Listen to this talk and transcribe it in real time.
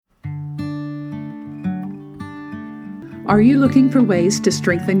Are you looking for ways to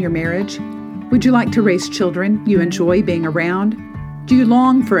strengthen your marriage? Would you like to raise children you enjoy being around? Do you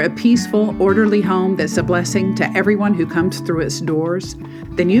long for a peaceful, orderly home that's a blessing to everyone who comes through its doors?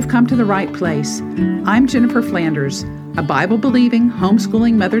 Then you've come to the right place. I'm Jennifer Flanders, a Bible-believing,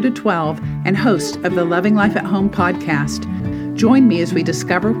 homeschooling mother to 12 and host of the Loving Life at Home podcast. Join me as we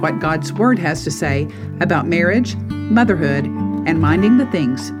discover what God's Word has to say about marriage, motherhood, and minding the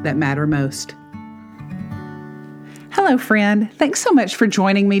things that matter most. Hello, friend. Thanks so much for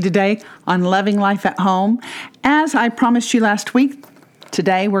joining me today on Loving Life at Home. As I promised you last week,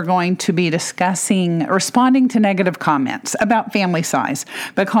 today we're going to be discussing responding to negative comments about family size,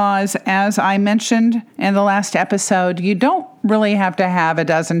 because as I mentioned in the last episode, you don't really have to have a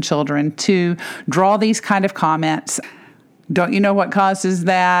dozen children to draw these kind of comments. Don't you know what causes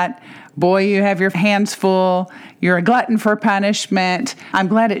that? Boy, you have your hands full. You're a glutton for punishment. I'm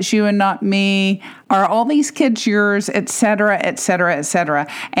glad it's you and not me. Are all these kids yours, etc., etc., etc.?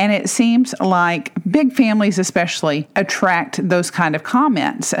 And it seems like big families especially attract those kind of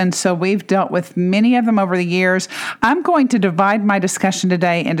comments. And so we've dealt with many of them over the years. I'm going to divide my discussion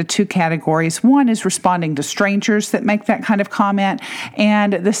today into two categories. One is responding to strangers that make that kind of comment.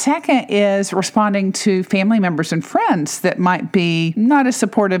 And the second is responding to family members and friends that might be not as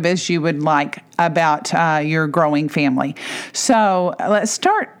supportive as you would like about your growing family. So let's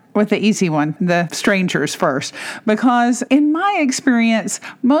start with the easy one, the strangers first, because in my experience,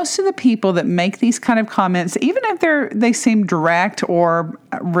 most of the people that make these kind of comments, even if they seem direct or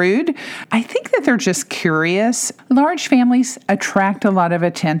rude, I think that they're just curious. Large families attract a lot of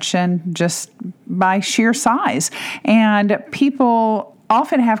attention just by sheer size, and people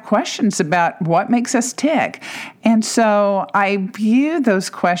often have questions about what makes us tick. And so I view those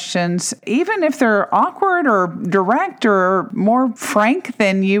questions, even if they're awkward or direct or more frank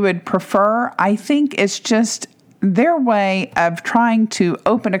than you would prefer, I think it's just their way of trying to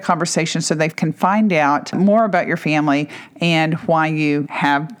open a conversation so they can find out more about your family and why you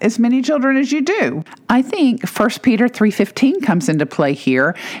have as many children as you do. I think 1 Peter 3:15 comes into play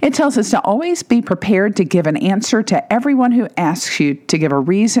here. It tells us to always be prepared to give an answer to everyone who asks you to give a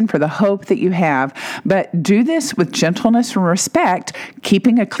reason for the hope that you have, but do this with gentleness and respect,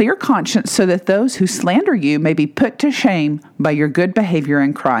 keeping a clear conscience so that those who slander you may be put to shame by your good behavior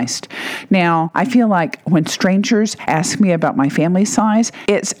in Christ. Now, I feel like when strangers ask me about my family size,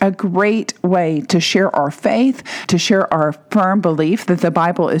 it's a great way to share our faith, to share our firm belief that the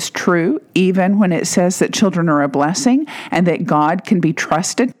Bible is true, even when it says that children are a blessing and that God can be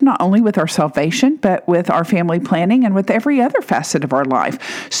trusted, not only with our salvation, but with our family planning and with every other facet of our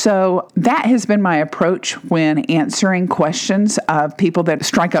life. So that has been my approach when answering questions of people that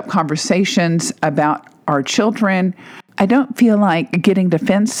strike up conversations about our children. I don't feel like getting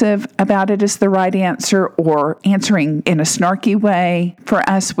defensive about it is the right answer or answering in a snarky way. For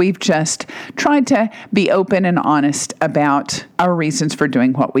us, we've just tried to be open and honest about our reasons for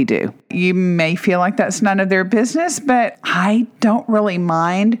doing what we do. You may feel like that's none of their business, but I don't really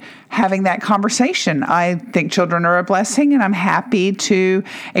mind having that conversation. I think children are a blessing, and I'm happy to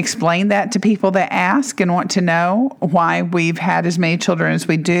explain that to people that ask and want to know why we've had as many children as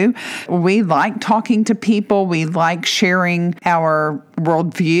we do. We like talking to people. We like sharing our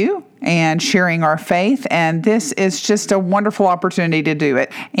worldview and sharing our faith. And this is just a wonderful opportunity to do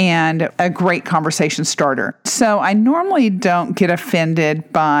it and a great conversation starter. So I normally don't get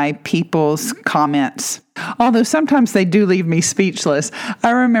offended by people's comments, although sometimes they do leave me speechless.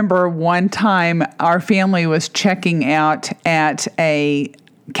 I remember one time our family was checking out at a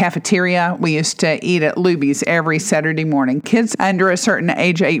cafeteria. We used to eat at Luby's every Saturday morning. Kids under a certain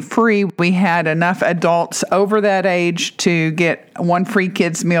age ate free. We had enough adults over that age to get one free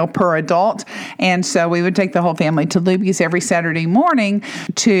kids meal per adult. And so we would take the whole family to Luby's every Saturday morning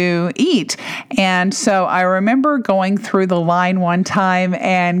to eat. And so I remember going through the line one time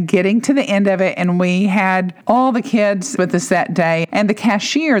and getting to the end of it, and we had all the kids with us that day. And the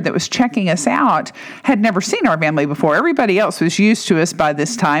cashier that was checking us out had never seen our family before. Everybody else was used to us by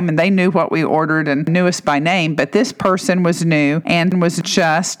this time, and they knew what we ordered and knew us by name. But this person was new and was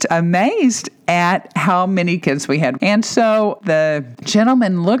just amazed at how many kids we had. And so the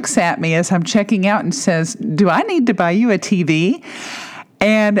gentleman looks at me as I'm checking out and says, "Do I need to buy you a TV?"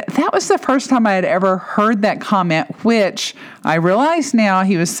 And that was the first time I had ever heard that comment, which I realize now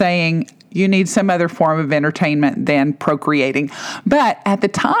he was saying, you need some other form of entertainment than procreating. But at the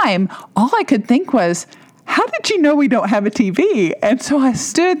time, all I could think was, how did you know we don't have a TV? And so I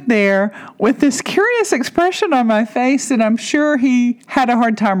stood there with this curious expression on my face, and I'm sure he had a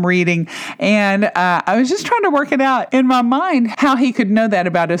hard time reading. And I was just trying to work it out in my mind how he could know that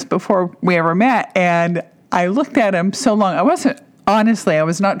about us before we ever met. And I looked at him so long. Honestly, I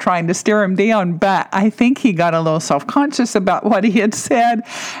was not trying to stare him down, but I think he got a little self-conscious about what he had said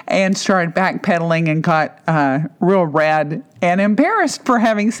and started backpedaling and got real red and embarrassed for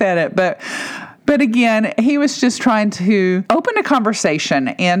having said it. But again, he was just trying to open a conversation.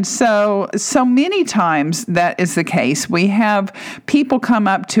 And so many times that is the case. We have people come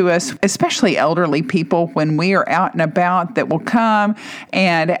up to us, especially elderly people, when we are out and about, that will come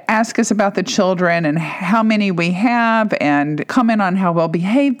and ask us about the children and how many we have and comment on how well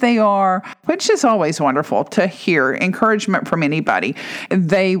behaved they are, which is always wonderful to hear encouragement from anybody.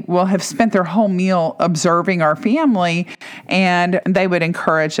 They will have spent their whole meal observing our family, and they would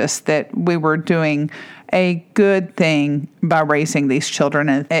encourage us that we were doing a good thing by raising these children.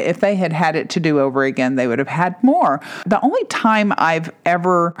 And if they had it to do over again, they would have had more. The only time I've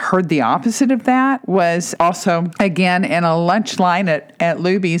ever heard the opposite of that was also, again, in a lunch line at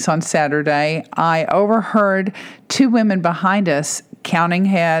Luby's on Saturday. I overheard two women behind us counting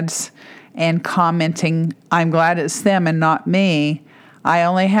heads and commenting, "I'm glad it's them and not me. I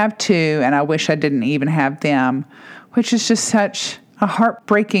only have two, and I wish I didn't even have them," which is just such a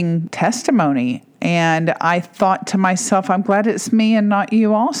heartbreaking testimony. And I thought to myself, I'm glad it's me and not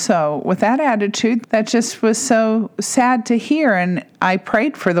you also. With that attitude, that just was so sad to hear. And I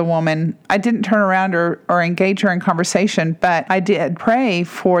prayed for the woman. I didn't turn around or engage her in conversation, but I did pray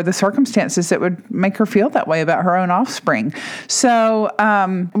for the circumstances that would make her feel that way about her own offspring. So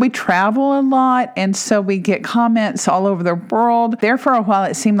we travel a lot, and so we get comments all over the world. There for a while,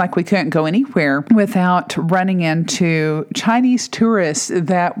 it seemed like we couldn't go anywhere without running into Chinese tourists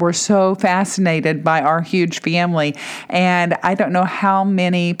that were so fascinated by our huge family. And I don't know how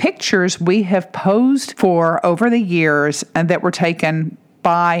many pictures we have posed for over the years and that were taken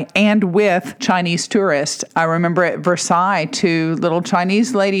by and with Chinese tourists. I remember at Versailles, two little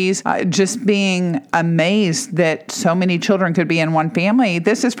Chinese ladies just being amazed that so many children could be in one family.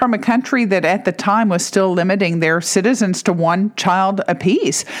 This is from a country that at the time was still limiting their citizens to one child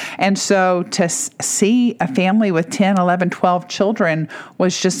apiece. And so to see a family with 10, 11, 12 children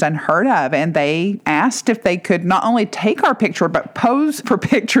was just unheard of. And they asked if they could not only take our picture, but pose for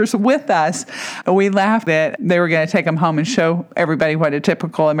pictures with us. We laughed that they were going to take them home and show everybody what a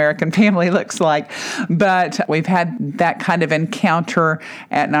typical American family looks like. But we've had that kind of encounter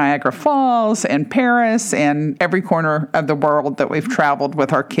at Niagara Falls and Paris and every corner of the world that we've traveled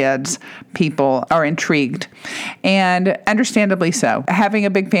with our kids. People are intrigued, and understandably so. Having a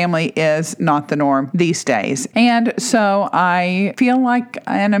big family is not the norm these days. And so I feel like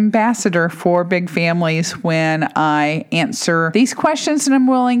an ambassador for big families when I answer these questions, and I'm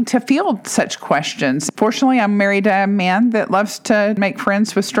willing to field such questions. Fortunately, I'm married to a man that loves to make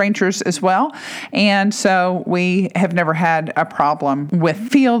friends with strangers as well. And so we have never had a problem with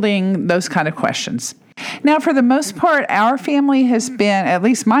fielding those kind of questions. Now, for the most part, our family has been, at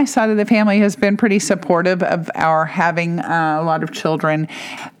least my side of the family, has been pretty supportive of our having a lot of children.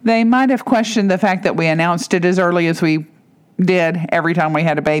 They might have questioned the fact that we announced it as early as we did every time we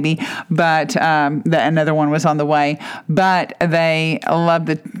had a baby, but another one was on the way. But they love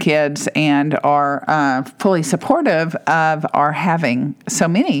the kids and are fully supportive of our having so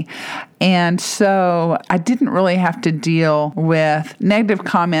many. And so I didn't really have to deal with negative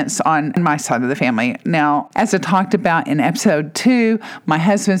comments on my side of the family. Now, as I talked about in episode 2, my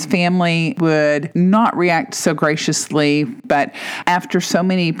husband's family would not react so graciously, but after so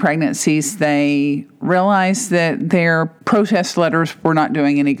many pregnancies, they realized that their protest letters were not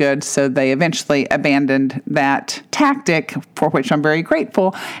doing any good, so they eventually abandoned that tactic, for which I'm very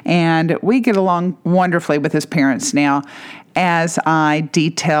grateful, and we get along wonderfully with his parents now, as I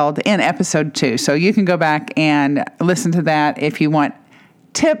detailed in episode 2. So you can go back and listen to that if you want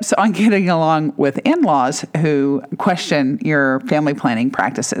tips on getting along with in-laws who question your family planning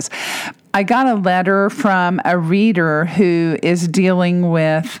practices. I got a letter from a reader who is dealing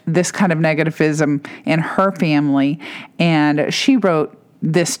with this kind of negativism in her family, and she wrote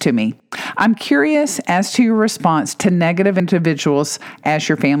this to me. I'm curious as to your response to negative individuals as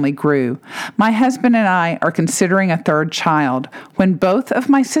your family grew. My husband and I are considering a third child. When both of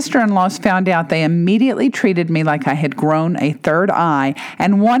my sister-in-laws found out, they immediately treated me like I had grown a third eye,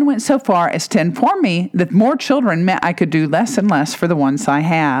 and one went so far as to inform me that more children meant I could do less and less for the ones I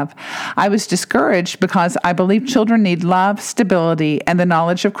have. I was discouraged because I believe children need love, stability, and the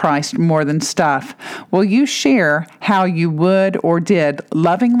knowledge of Christ more than stuff. Will you share how you would or did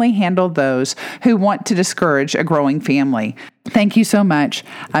lovingly handle those who want to discourage a growing family? Thank you so much,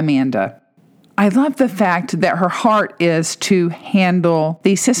 Amanda. I love the fact that her heart is to handle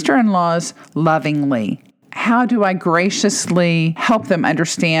the sister-in-laws lovingly. how do I graciously help them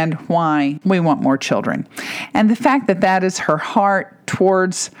understand why we want more children? And the fact that that is her heart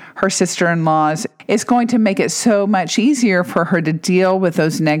towards her sister-in-laws is going to make it so much easier for her to deal with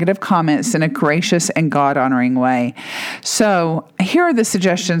those negative comments in a gracious and God-honoring way. So here are the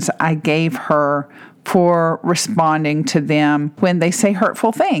suggestions I gave her for responding to them when they say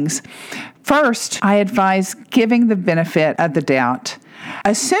hurtful things. First, I advise giving the benefit of the doubt.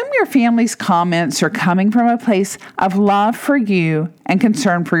 Assume your family's comments are coming from a place of love for you and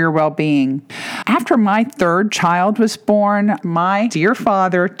concern for your well-being. After my third child was born, my dear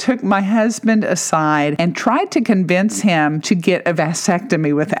father took my husband aside and tried to convince him to get a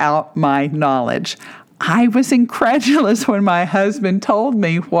vasectomy without my knowledge. I was incredulous when my husband told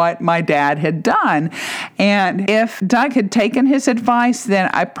me what my dad had done. And if Doug had taken his advice, then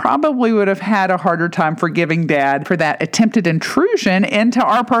I probably would have had a harder time forgiving Dad for that attempted intrusion into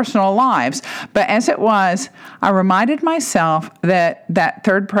our personal lives. But as it was, I reminded myself that that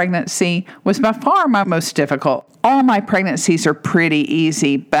third pregnancy was by far my most difficult. All my pregnancies are pretty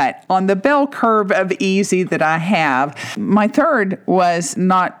easy, but on the bell curve of easy that I have, my third was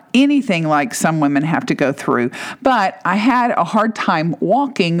not anything like some women have to go through. But I had a hard time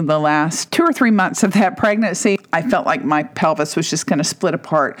walking the last 2 or 3 months of that pregnancy. I felt like my pelvis was just going to split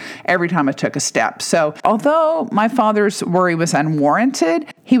apart every time I took a step. So although my father's worry was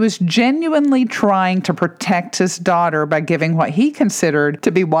unwarranted, he was genuinely trying to protect his daughter by giving what he considered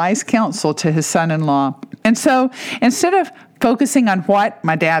to be wise counsel to his son-in-law. And so instead of focusing on what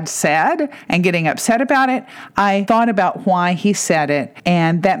my dad said and getting upset about it, I thought about why he said it,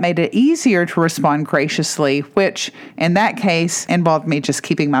 and that made it easier to respond graciously, which in that case involved me just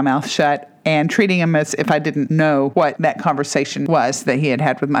keeping my mouth shut and treating him as if I didn't know what that conversation was that he had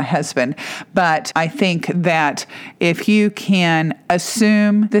had with my husband. But I think that if you can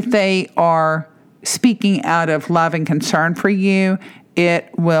assume that they are speaking out of love and concern for you,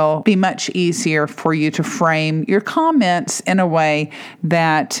 it will be much easier for you to frame your comments in a way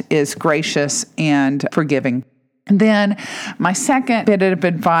that is gracious and forgiving. Then my second bit of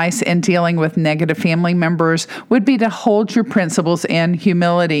advice in dealing with negative family members would be to hold your principles in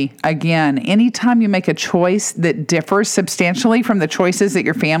humility. Again, anytime you make a choice that differs substantially from the choices that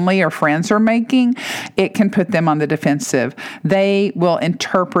your family or friends are making, it can put them on the defensive. They will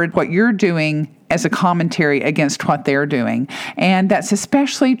interpret what you're doing as a commentary against what they're doing. And that's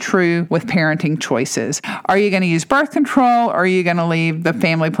especially true with parenting choices. Are you going to use birth control? Or are you going to leave the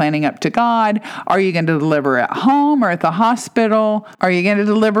family planning up to God? Are you going to deliver at home or at the hospital? Are you going to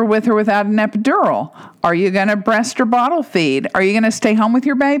deliver with or without an epidural? Are you going to breast or bottle feed? Are you going to stay home with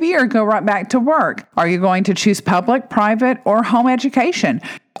your baby or go right back to work? Are you going to choose public, private, or home education?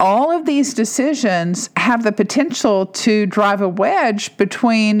 All of these decisions have the potential to drive a wedge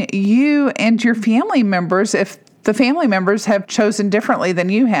between you and your family members if the family members have chosen differently than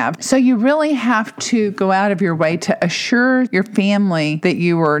you have. So you really have to go out of your way to assure your family that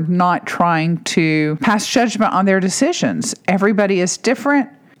you are not trying to pass judgment on their decisions. Everybody is different.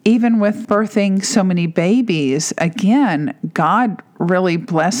 Even with birthing so many babies, again, God really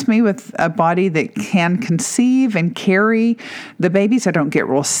blessed me with a body that can conceive and carry the babies. I don't get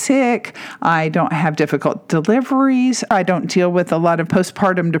real sick. I don't have difficult deliveries. I don't deal with a lot of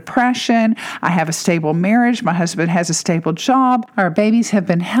postpartum depression. I have a stable marriage. My husband has a stable job. Our babies have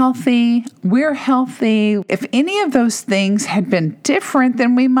been healthy. We're healthy. If any of those things had been different,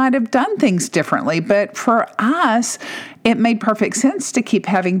 then we might have done things differently. But for us, it made perfect sense to keep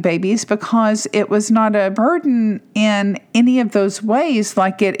having babies because it was not a burden in any of those ways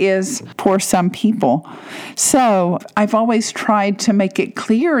like it is for some people. So I've always tried to make it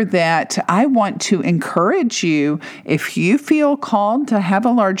clear that I want to encourage you. If you feel called to have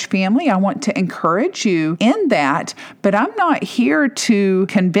a large family, I want to encourage you in that. But I'm not here to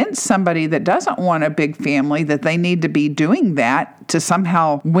convince somebody that doesn't want a big family that they need to be doing that to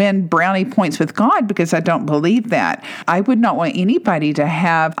somehow win brownie points with God, because I don't believe that. I would not want anybody to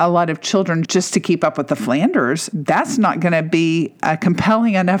have a lot of children just to keep up with the Flanders. That's not going to be a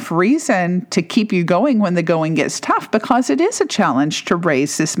compelling enough reason to keep you going when the going gets tough, because it is a challenge to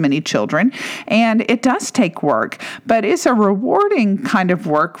raise this many children, and it does take work, but it's a rewarding kind of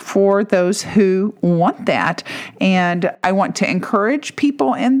work for those who want that. And I want to encourage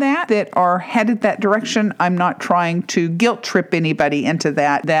people in that are headed that direction. I'm not trying to guilt trip anybody into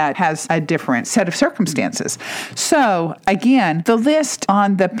that has a different set of circumstances. So again, the list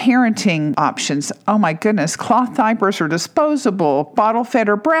on the parenting options, oh my goodness, cloth diapers or disposable homeschool, bottle fed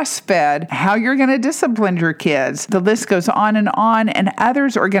or breastfed, how you're going to discipline your kids. The list goes on, and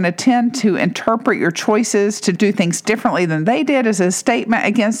others are going to tend to interpret your choices to do things differently than they did as a statement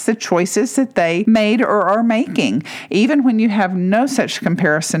against the choices that they made or are making, even when you have no such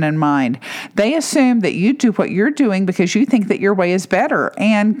comparison in mind. They assume that you do what you're doing because you think that your way is better.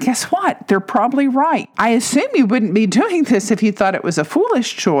 And guess what? They're probably right. I assume you wouldn't be doing this if you thought it was a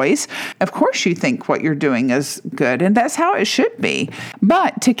foolish choice. Of course you think what you're doing is good, and that's how it should be.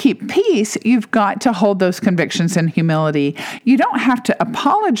 But to keep peace, you've got to hold those convictions in humility. You don't have to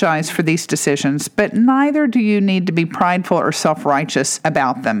apologize for these decisions, but neither do you need to be prideful or self-righteous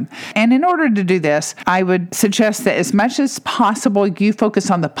about them. And in order to do this, I would suggest that as much as possible, you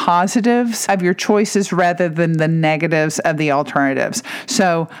focus on the positives of your choices rather than the negatives of the alternatives.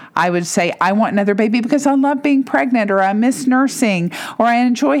 So I would say, I want another baby because I love being pregnant, or I miss nursing, or I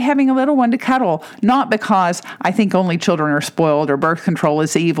enjoy having a little one to cuddle, not because I think only children are spoiled, or birth control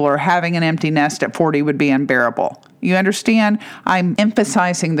is evil, or having an empty nest at 40 would be unbearable. You understand? I'm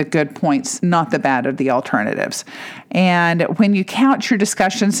emphasizing the good points, not the bad of the alternatives. And when you couch your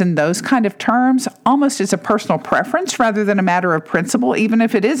discussions in those kind of terms, almost as a personal preference rather than a matter of principle, even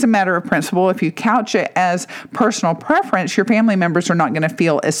if it is a matter of principle, if you couch it as personal preference, your family members are not going to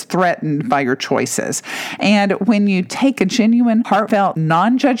feel as threatened by your choices. And when you take a genuine, heartfelt,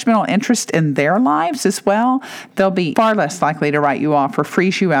 non-judgmental interest in their lives as well, they'll be far less likely to write you off or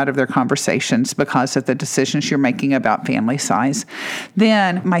freeze you out of their conversations because of the decisions you're making about family size.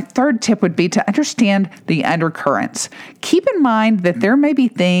 Then my third tip would be to understand the undercurrents. Keep in mind that there may be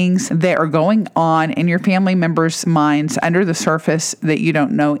things that are going on in your family members' minds under the surface that you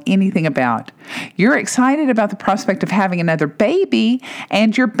don't know anything about. You're excited about the prospect of having another baby,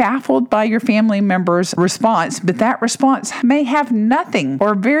 and you're baffled by your family member's response, but that response may have nothing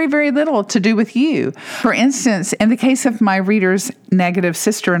or very, very little to do with you. For instance, in the case of my reader's negative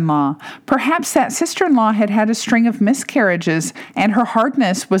sister-in-law, perhaps that sister-in-law had a string of miscarriages and her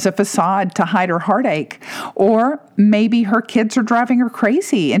hardness was a facade to hide her heartache. Or maybe her kids are driving her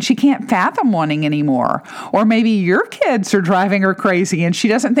crazy and she can't fathom wanting anymore. Or maybe your kids are driving her crazy and she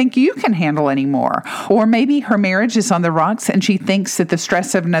doesn't think you can handle anymore. Or maybe her marriage is on the rocks and she thinks that the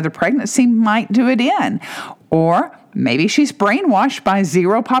stress of another pregnancy might do it in. Or maybe she's brainwashed by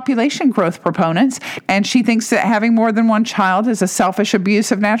zero population growth proponents, and she thinks that having more than one child is a selfish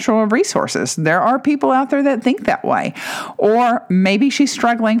abuse of natural resources. There are people out there that think that way. Or maybe she's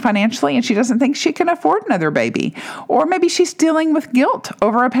struggling financially and she doesn't think she can afford another baby. Or maybe she's dealing with guilt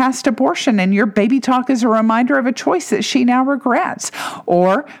over a past abortion, and your baby talk is a reminder of a choice that she now regrets.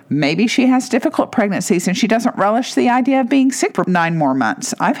 Or maybe she has difficult pregnancies and she doesn't relish the idea of being sick for 9 more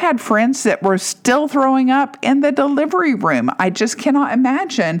months. I've had friends that were still throwing up in the delivery room. I just cannot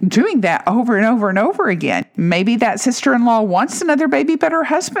imagine doing that over and over and over again. Maybe that sister-in-law wants another baby, but her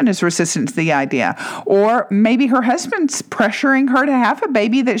husband is resistant to the idea. Or maybe her husband's pressuring her to have a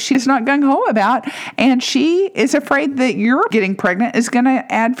baby that she's not gung-ho about, and she is afraid that you're getting pregnant is going to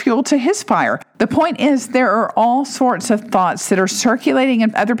add fuel to his fire. The point is, there are all sorts of thoughts that are circulating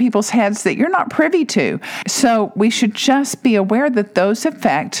in other people's heads that you're not privy to. So we should just be aware that those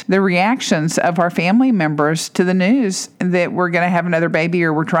affect the reactions of our family members to the news that we're going to have another baby,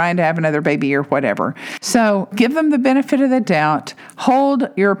 or we're trying to have another baby, or whatever. So give them the benefit of the doubt. Hold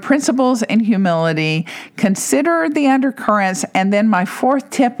your principles in humility. Consider the undercurrents. And then my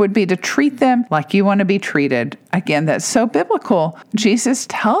fourth tip would be to treat them like you want to be treated. Again, that's so biblical. Jesus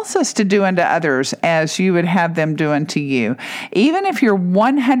tells us to do unto others as you would have them do unto you. Even if you're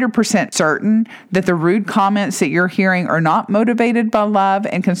 100% certain that the rude comments that you're hearing are not motivated by love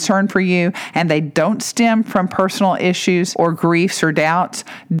and concern for you, and they don't stem from personal issues or griefs or doubts,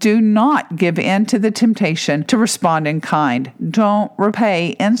 do not give in to the temptation to respond in kind. Don't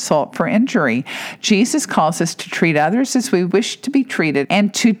repay insult for injury. Jesus calls us to treat others as we wish to be treated,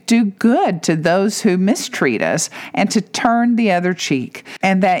 and to do good to those who mistreat us, and to turn the other cheek.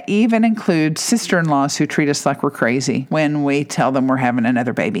 And that even includes sister-in-laws who treat us like we're crazy when we tell them we're having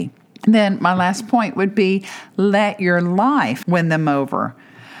another baby. Then my last point would be, let your life win them over.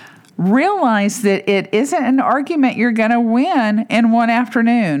 Realize that it isn't an argument you're going to win in one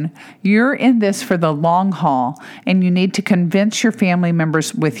afternoon. You're in this for the long haul, and you need to convince your family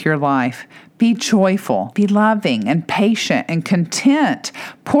members with your life. Be joyful, be loving and patient and content.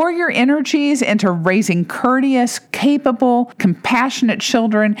 Pour your energies into raising courteous, capable, compassionate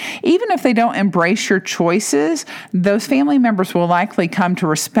children. Even if they don't embrace your choices, those family members will likely come to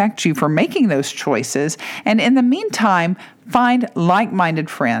respect you for making those choices. And in the meantime, find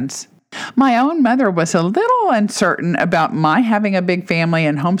like-minded friends. My own mother was a little uncertain about my having a big family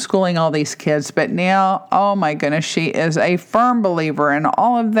and homeschooling all these kids, but now, oh my goodness, she is a firm believer in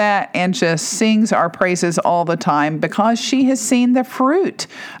all of that and just sings our praises all the time because she has seen the fruit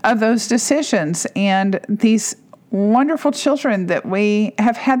of those decisions and these wonderful children that we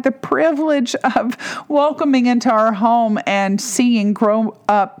have had the privilege of welcoming into our home and seeing grow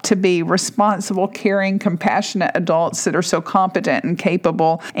up to be responsible, caring, compassionate adults that are so competent and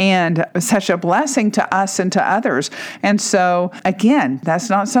capable and such a blessing to us and to others. And so, again, that's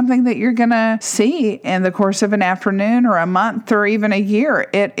not something that you're going to see in the course of an afternoon or a month or even a year.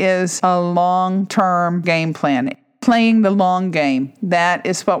 It is a long-term game plan. Playing the long game. That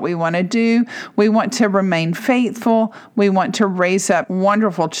is what we want to do. We want to remain faithful. We want to raise up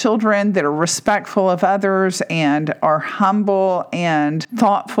wonderful children that are respectful of others and are humble and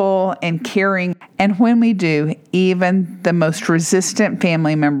thoughtful and caring. And when we do, even the most resistant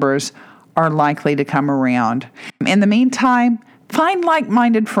family members are likely to come around. In the meantime, find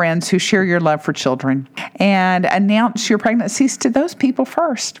like-minded friends who share your love for children and announce your pregnancies to those people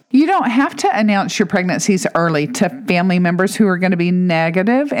first. You don't have to announce your pregnancies early to family members who are going to be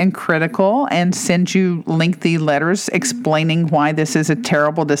negative and critical and send you lengthy letters explaining why this is a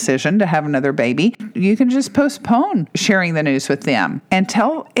terrible decision to have another baby. You can just postpone sharing the news with them and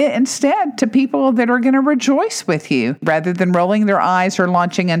tell it instead to people that are going to rejoice with you rather than rolling their eyes or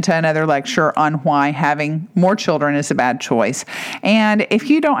launching into another lecture on why having more children is a bad choice. And if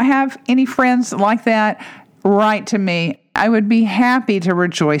you don't have any friends like that, write to me. I would be happy to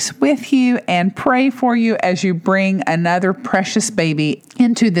rejoice with you and pray for you as you bring another precious baby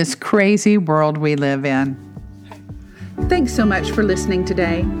into this crazy world we live in. Thanks so much for listening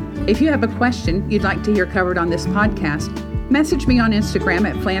today. If you have a question you'd like to hear covered on this podcast, message me on Instagram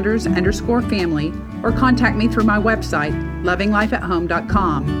at Flanders_family or contact me through my website,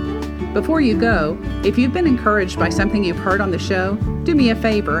 lovinglifeathome.com. Before you go, if you've been encouraged by something you've heard on the show, do me a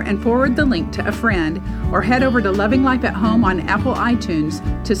favor and forward the link to a friend or head over to Loving Life at Home on Apple iTunes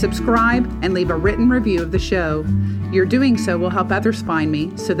to subscribe and leave a written review of the show. Your doing so will help others find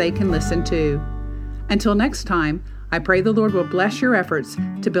me so they can listen too. Until next time, I pray the Lord will bless your efforts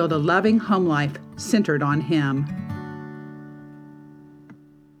to build a loving home life centered on Him.